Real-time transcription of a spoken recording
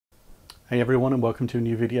Hey everyone, and welcome to a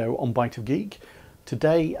new video on Bite of Geek.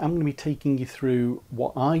 Today I'm going to be taking you through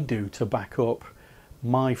what I do to back up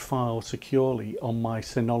my file securely on my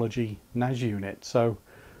Synology NAS unit. So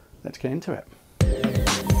let's get into it.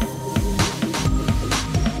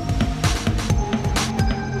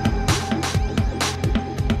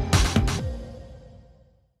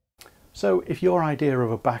 So if your idea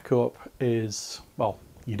of a backup is, well,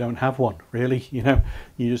 you don't have one really, you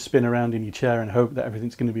just spin around in your chair and hope that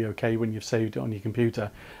everything's going to be okay when you've saved it on your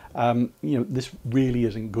computer. This really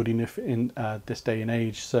isn't good enough in this day and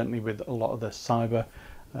age, certainly with a lot of the cyber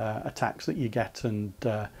attacks that you get, and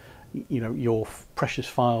your precious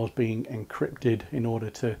files being encrypted in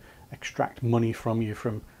order to extract money from you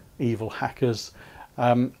from evil hackers.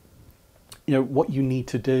 What you need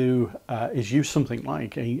to do is use something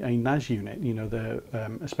like a NAS unit. They're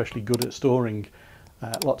especially good at storing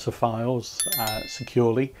lots of files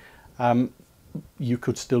securely. You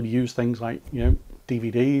could still use things like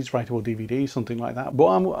DVDs, writable DVDs, something like that. What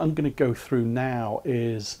I'm going to go through now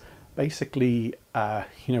is basically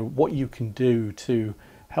what you can do to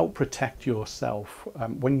help protect yourself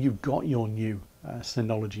when you've got your new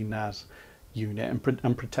Synology NAS unit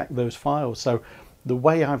and protect those files. So the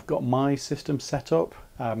way I've got my system set up,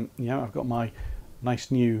 I've got my nice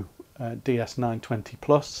new DS920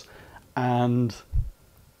 Plus, and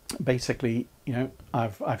basically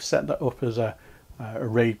I've set that up as a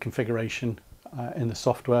RAID configuration in the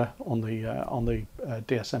software on the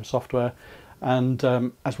DSM software,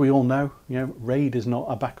 and as we all know, RAID is not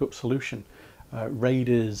a backup solution. RAID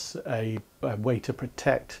is a way to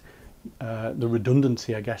protect the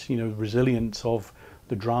redundancy, I guess, resilience of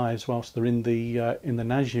the drives whilst they're in the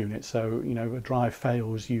NAS unit. So a drive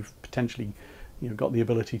fails, you've potentially got the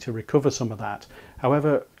ability to recover some of that.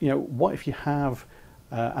 However, what if you have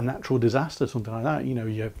a natural disaster, something like that?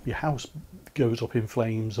 Your house goes up in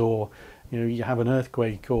flames, or you have an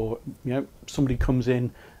earthquake, or somebody comes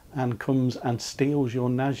in and steals your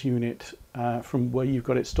NAS unit from where you've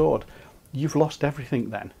got it stored. You've lost everything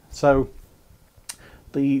then. So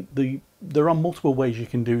there are multiple ways you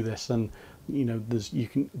can do this, and you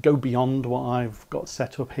can go beyond what I've got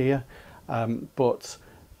set up here, but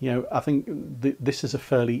I think this is a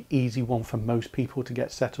fairly easy one for most people to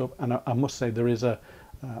get set up, and I must say there is a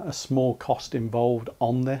small cost involved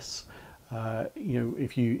on this.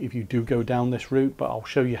 If you do go down this route, but I'll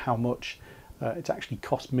show you how much it's actually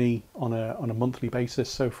cost me on a monthly basis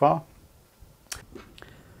so far.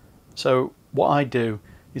 So what I do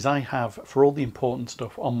is I have, for all the important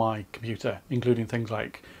stuff on my computer, including things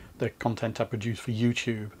like the content I produce for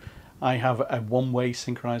YouTube, I have a one-way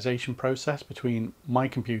synchronization process between my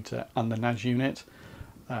computer and the NAS unit.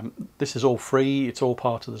 This is all free, it's all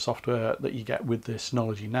part of the software that you get with the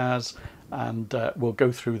Synology NAS, and we'll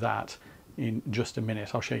go through that in just a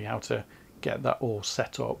minute. I'll show you how to get that all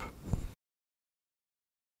set up.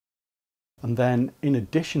 And then in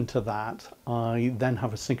addition to that, I then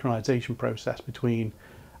have a synchronization process between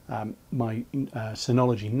my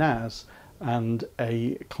Synology NAS and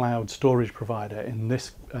a cloud storage provider. In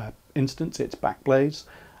this instance, it's Backblaze,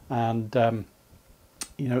 and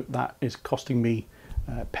that is costing me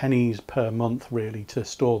pennies per month really to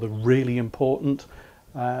store the really important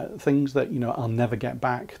things that I'll never get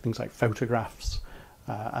back, things like photographs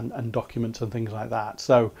and documents and things like that.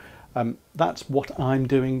 So that's what I'm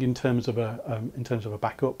doing in terms of a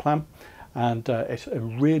backup plan, and it's a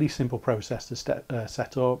really simple process to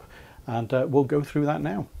set up, and we'll go through that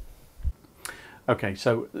now. Okay,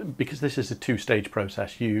 so because this is a two-stage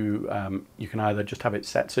process, you can either just have it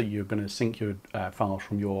set so you're going to sync your files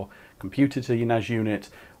from your computer to your NAS unit,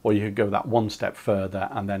 or you could go that one step further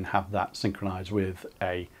and then have that synchronized with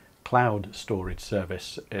a cloud storage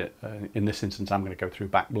service. In this instance, I'm going to go through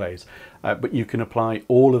Backblaze, but you can apply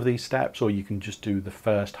all of these steps, or you can just do the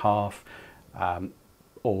first half,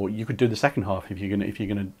 or you could do the second half if you're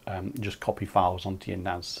going to just copy files onto your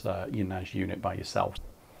NAS unit by yourself.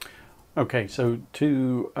 Okay, so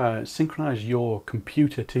to synchronize your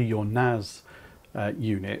computer to your NAS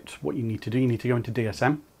unit, what you need to do, you need to go into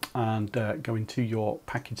DSM and go into your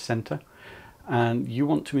package center, and you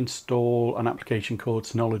want to install an application called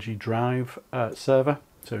Synology Drive Server.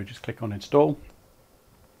 So just click on install,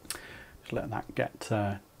 just let that get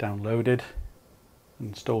downloaded and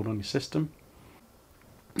installed on your system.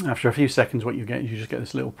 After a few seconds, what you get is you just get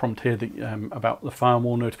this little prompt here that, about the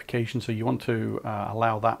firewall notification, so you want to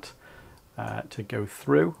allow that to go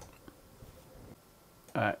through.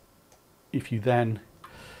 If you then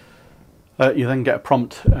get a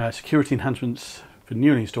prompt, security enhancements for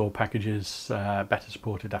newly installed packages better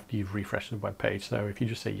supported after you've refreshed the web page. So if you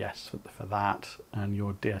just say yes for that, and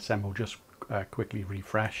your DSM will just quickly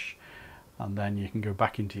refresh, and then you can go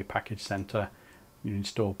back into your package center, you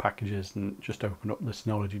install packages, and just open up the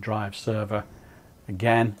Synology Drive server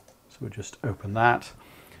again. So we'll just open that,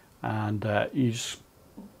 and you just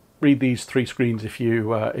read these 3 screens if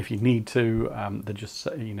you need to. They're just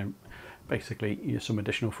basically some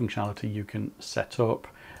additional functionality you can set up.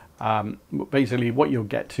 Basically what you'll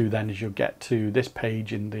get to then is you'll get to this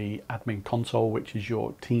page in the admin console, which is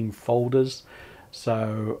your team folders.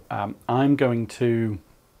 So I'm going to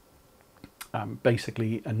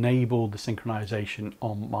basically enable the synchronization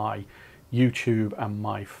on my YouTube and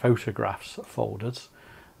my photographs folders.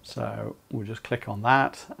 So we'll just click on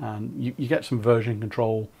that, and you get some version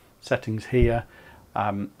control settings here.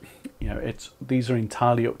 These are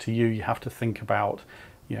entirely up to you. You have to think about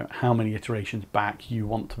how many iterations back you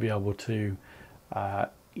want to be able to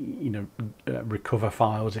recover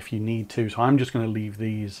files if you need to. So I'm just going to leave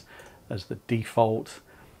these as the default,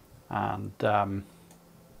 and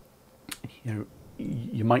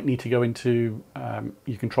you might need to go into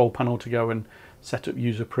your control panel to go and set up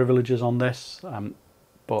user privileges on this,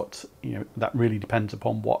 but that really depends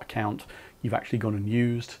upon what account you've actually gone and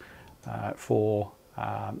used for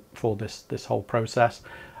this whole process.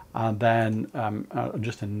 And then I'll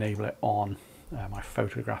just enable it on my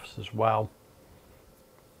photographs as well.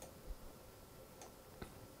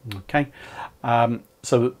 Okay,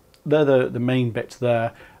 so they're the main bits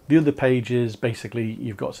there. The other pages, basically,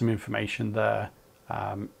 you've got some information there,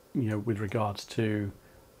 with regards to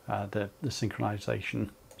the synchronization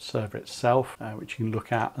server itself, which you can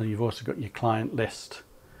look at, and you've also got your client list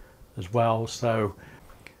as well. So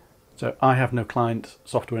I have no client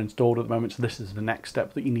software installed at the moment, so this is the next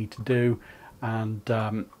step that you need to do, and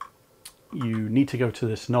you need to go to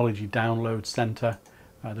the Synology Download Center.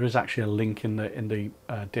 There is actually a link in the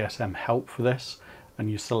DSM help for this,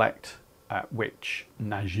 and you select which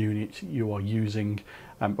NAS unit you are using.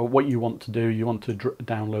 But what you want to do, you want to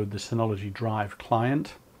download the Synology Drive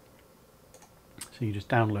client. So you just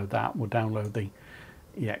download that. We'll download the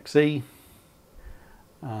exe,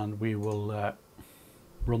 and we will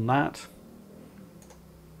run that,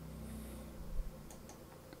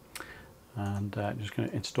 and just going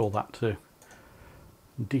to install that to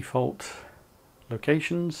default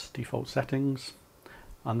locations, default settings,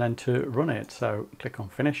 and then to run it. So click on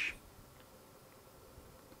finish.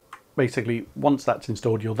 Basically, once that's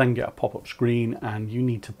installed, you'll then get a pop-up screen, and you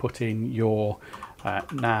need to put in your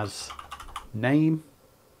NAS name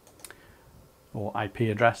or IP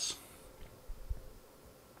address.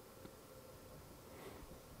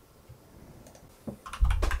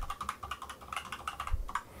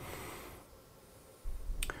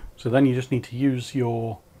 So then you just need to use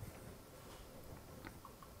your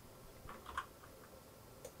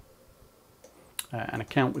an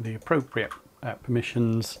account with the appropriate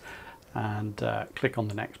permissions, and click on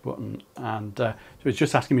the next button. And so it's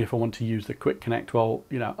just asking me if I want to use the quick connect. Well,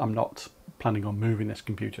 I'm not planning on moving this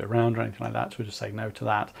computer around or anything like that, so we'll just say no to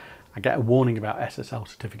that. I get a warning about SSL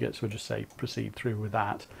certificates, so we'll just say proceed through with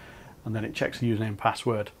that, and then it checks the username and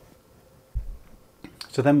password.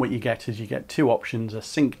 So then what you get is you get 2 options, a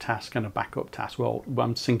sync task and a backup task. Well,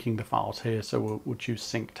 I'm syncing the files here, so we'll choose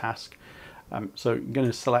sync task. So I'm going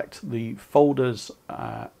to select the folders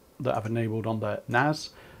that I've enabled on the NAS.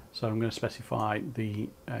 So I'm going to specify the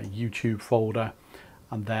YouTube folder,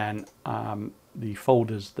 and then the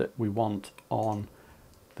folders that we want on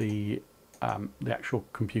the actual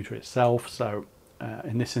computer itself. So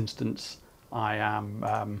in this instance, I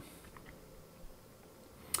am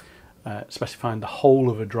specifying the whole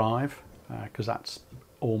of a drive, because that's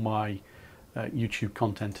all my YouTube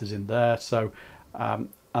content is in there. So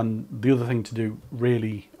and the other thing to do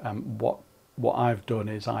really, what I've done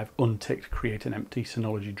is I've unticked create an empty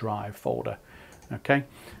Synology Drive folder. Okay,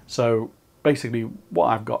 so basically what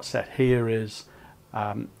I've got set here is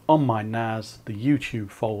on my NAS, the YouTube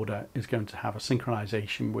folder is going to have a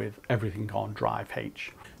synchronization with everything on Drive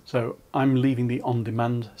H. So I'm leaving the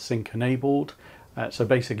on-demand sync enabled. So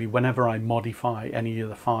basically whenever I modify any of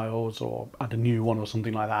the files or add a new one or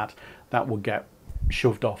something like that, that will get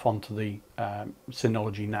shoved off onto the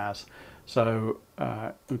Synology NAS. So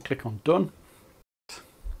we click on done,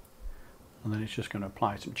 and then it's just going to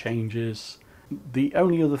apply some changes. The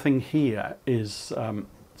only other thing here is,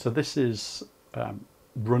 so this is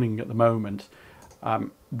running at the moment.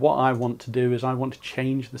 What I want to do is I want to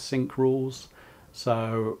change the sync rules.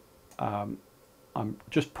 So I'm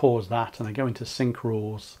just pause that, and I go into sync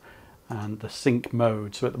rules and the sync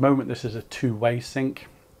mode. So at the moment this is a 2-way sync,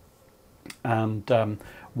 and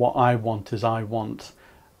what I want is I want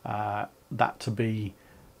that to be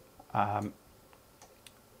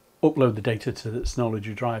upload the data to the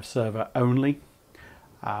Synology Drive server only.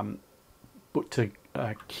 but to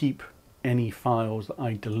keep any files that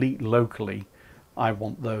I delete locally, I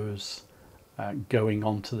want those going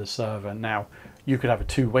onto the server. Now, you could have a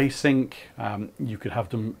two-way sync. You could have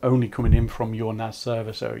them only coming in from your NAS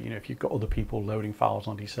server. So, if you've got other people loading files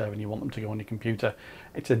onto your server and you want them to go on your computer,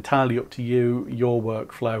 it's entirely up to you, your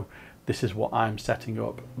workflow. This is what I'm setting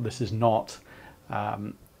up. This is not,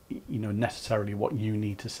 necessarily what you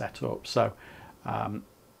need to set up. So, and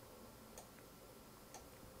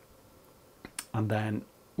then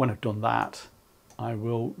when I've done that, I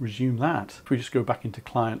will resume that. If we just go back into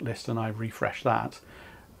client list and I refresh that,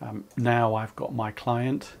 now I've got my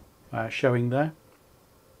client showing there.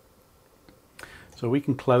 So we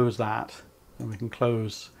can close that, and we can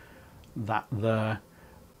close that there.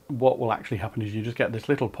 What will actually happen is you just get this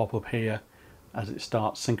little pop-up here as it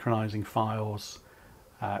starts synchronizing files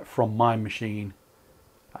from my machine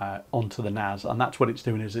onto the NAS, and that's what it's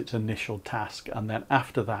doing, is its initial task. And then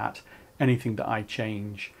after that, anything that I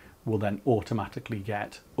change will then automatically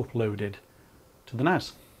get uploaded to the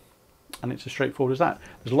NAS. And it's as straightforward as that.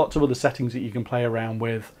 There's lots of other settings that you can play around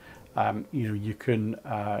with. You can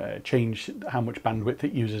change how much bandwidth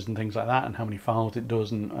it uses and things like that, and how many files it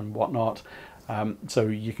does and whatnot. So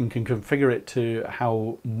you can configure it to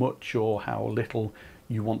how much or how little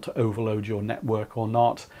you want to overload your network or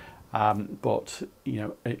not. But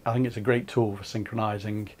I think it's a great tool for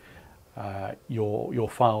synchronizing your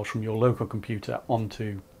files from your local computer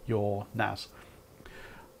onto your NAS.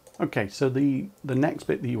 Okay, so the next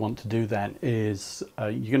bit that you want to do then is you're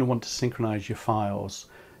going to want to synchronize your files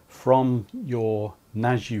from your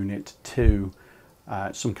NAS unit to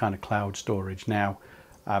some kind of cloud storage. Now,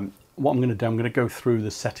 what I'm going to do, I'm going to go through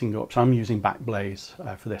the setting up. So I'm using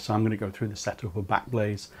Backblaze for this. So I'm going to go through the setup of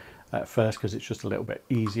Backblaze first, because it's just a little bit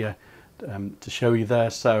easier to show you there.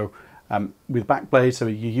 So with Backblaze, so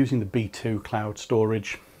you're using the B2 cloud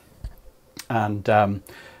storage, and I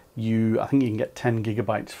think you can get 10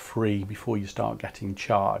 gigabytes free before you start getting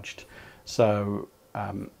charged. So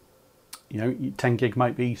 10 gig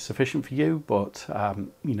might be sufficient for you, but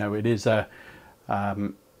it is a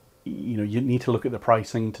you need to look at the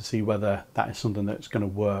pricing to see whether that is something that's going to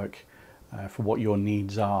work for what your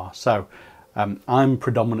needs are. So I'm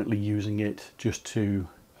predominantly using it just to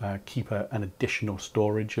keep an additional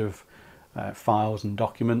storage of files and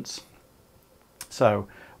documents. So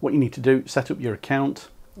what you need to do, set up your account.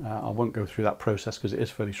 I won't go through that process because it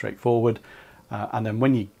is fairly straightforward. And then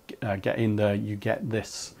when you get in there, you get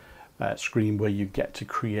this screen where you get to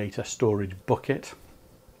create a storage bucket.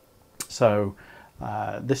 So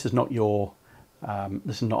this is not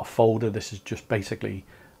a folder. This is just basically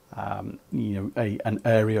an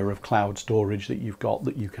area of cloud storage that you've got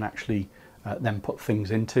that you can actually then put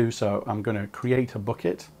things into. So I'm going to create a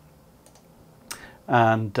bucket,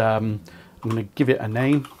 and I'm going to give it a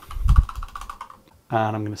name,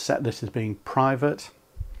 and I'm going to set this as being private.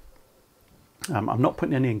 I'm not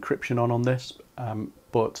putting any encryption on this,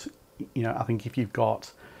 but I think if you've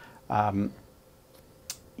got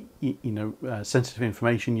sensitive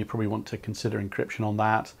information, you probably want to consider encryption on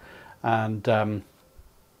that. And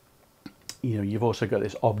you've also got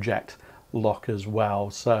this object lock as well,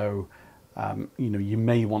 so you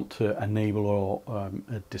may want to enable or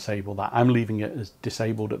disable that. I'm leaving it as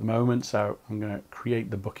disabled at the moment, so I'm going to create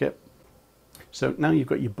the bucket. So now you've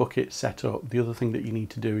got your bucket set up, the other thing that you need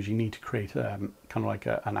to do is you need to create kind of like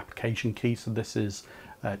an application key. So this is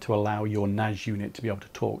to allow your NAS unit to be able to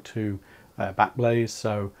talk to Backblaze.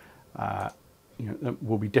 So there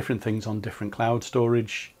will be different things on different cloud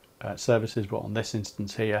storage services, but on this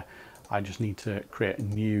instance here, I just need to create a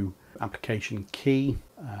new application key.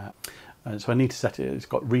 So I need to set it, it's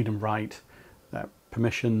got read and write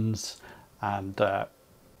permissions, and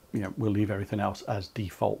we'll leave everything else as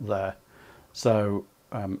default there. So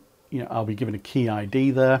I'll be given a key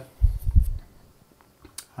ID there.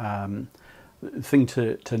 The thing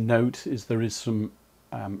to note is there is some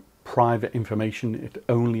private information. It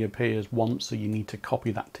only appears once, so you need to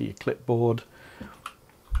copy that to your clipboard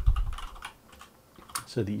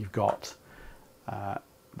so that you've got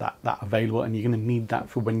that available, and you're going to need that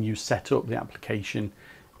for when you set up the application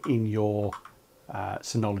in your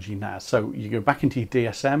Synology NAS. So you go back into your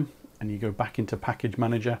DSM and you go back into Package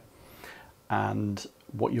Manager, and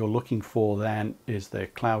what you're looking for then is the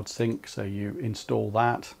Cloud Sync, so you install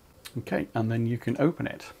that. Okay, and then you can open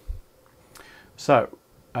it. So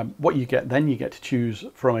what you get then, you get to choose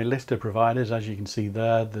from a list of providers. As you can see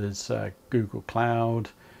there, there's Google Cloud,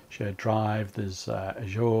 Shared Drive, there's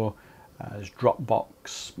Azure, there's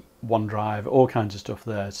Dropbox, OneDrive, all kinds of stuff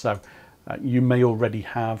there. So you may already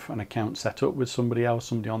have an account set up with somebody else,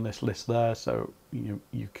 somebody on this list there, so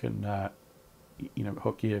you can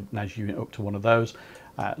hook your NAS unit up to one of those.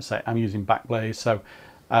 Say I'm using Backblaze,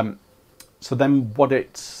 so then what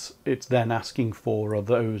it's then asking for are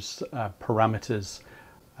those parameters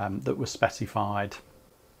that were specified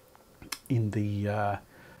in the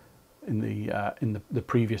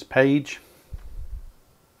previous page.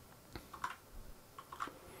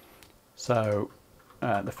 So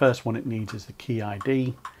the first one it needs is the key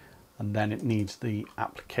ID, and then it needs the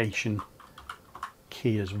application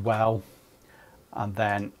key as well. And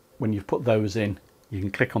then when you've put those in, you can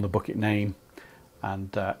click on the bucket name,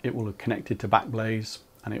 and it will have connected to Backblaze,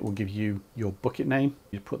 and it will give you your bucket name.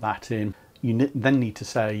 You put that in. You then need to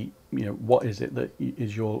say, what is it that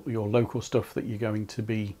is your local stuff that you're going to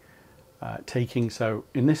be taking. So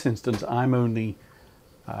in this instance, I'm only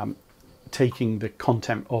taking the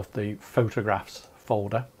content of the photographs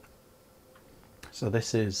folder. So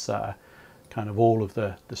this is kind of all of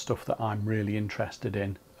the stuff that I'm really interested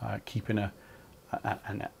in, keeping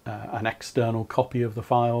an external copy of the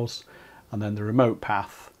files. And then the remote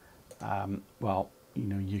path, well,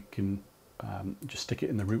 you can just stick it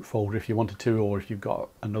in the root folder if you wanted to, or if you've got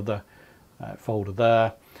another folder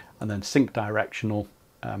there. And then sync directional.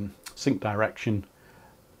 Sync direction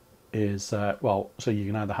is, well, so you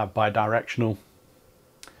can either have bidirectional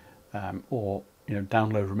or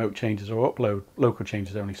download remote changes or upload local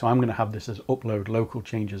changes only. So I'm going to have this as upload local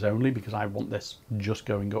changes only, because I want this just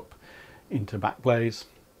going up into Backblaze.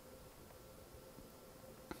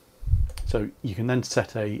 So you can then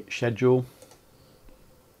set a schedule,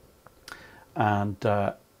 and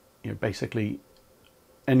basically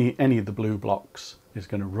any of the blue blocks is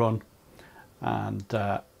going to run,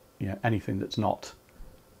 and anything that's not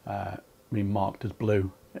being marked as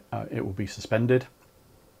blue, it will be suspended.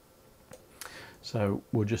 So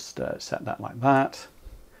we'll just set that like that,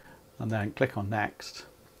 and then click on next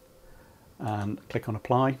and click on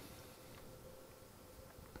apply.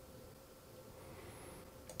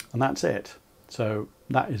 And that's it. So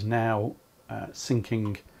that is now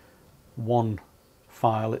syncing one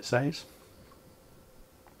file, it says.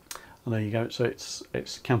 And there you go. So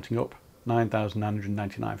it's counting up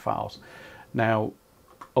 9,999 files. Now,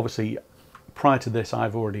 obviously, prior to this,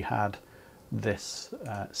 I've already had this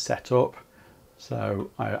set up. So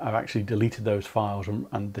I've actually deleted those files,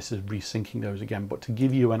 and this is resyncing those again. But to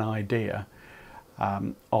give you an idea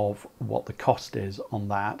of what the cost is on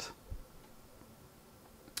that.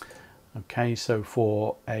 Okay, so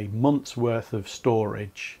for a month's worth of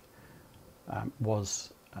storage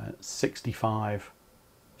was 65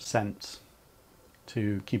 cents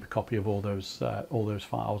to keep a copy of all those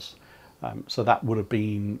files. So that would have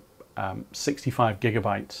been 65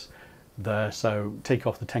 gigabytes there. So take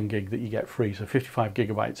off the 10 gig that you get free. So 55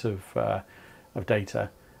 gigabytes of data,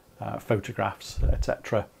 photographs,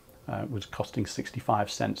 etc. Was costing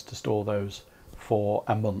 65 cents to store those for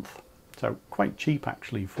a month. So quite cheap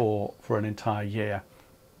actually for an entire year.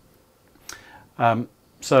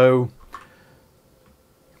 So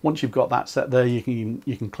once you've got that set there, you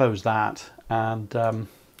can close that, and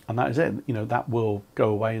that is it. That will go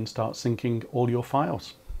away and start syncing all your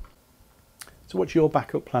files. So what's your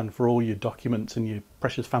backup plan for all your documents and your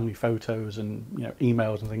precious family photos and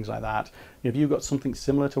emails and things like that? Have you got something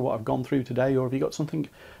similar to what I've gone through today, or have you got something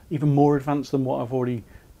even more advanced than what I've already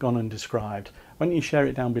gone and described? Why don't you share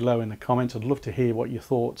it down below in the comments? I'd love to hear what your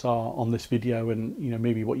thoughts are on this video, and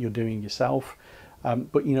maybe what you're doing yourself.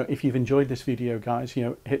 But if you've enjoyed this video, guys,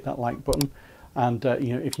 hit that like button, and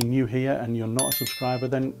if you're new here and you're not a subscriber,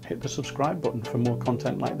 then hit the subscribe button for more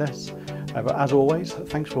content like this. But as always,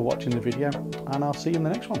 thanks for watching the video, and I'll see you in the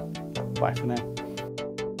next one. Bye for now.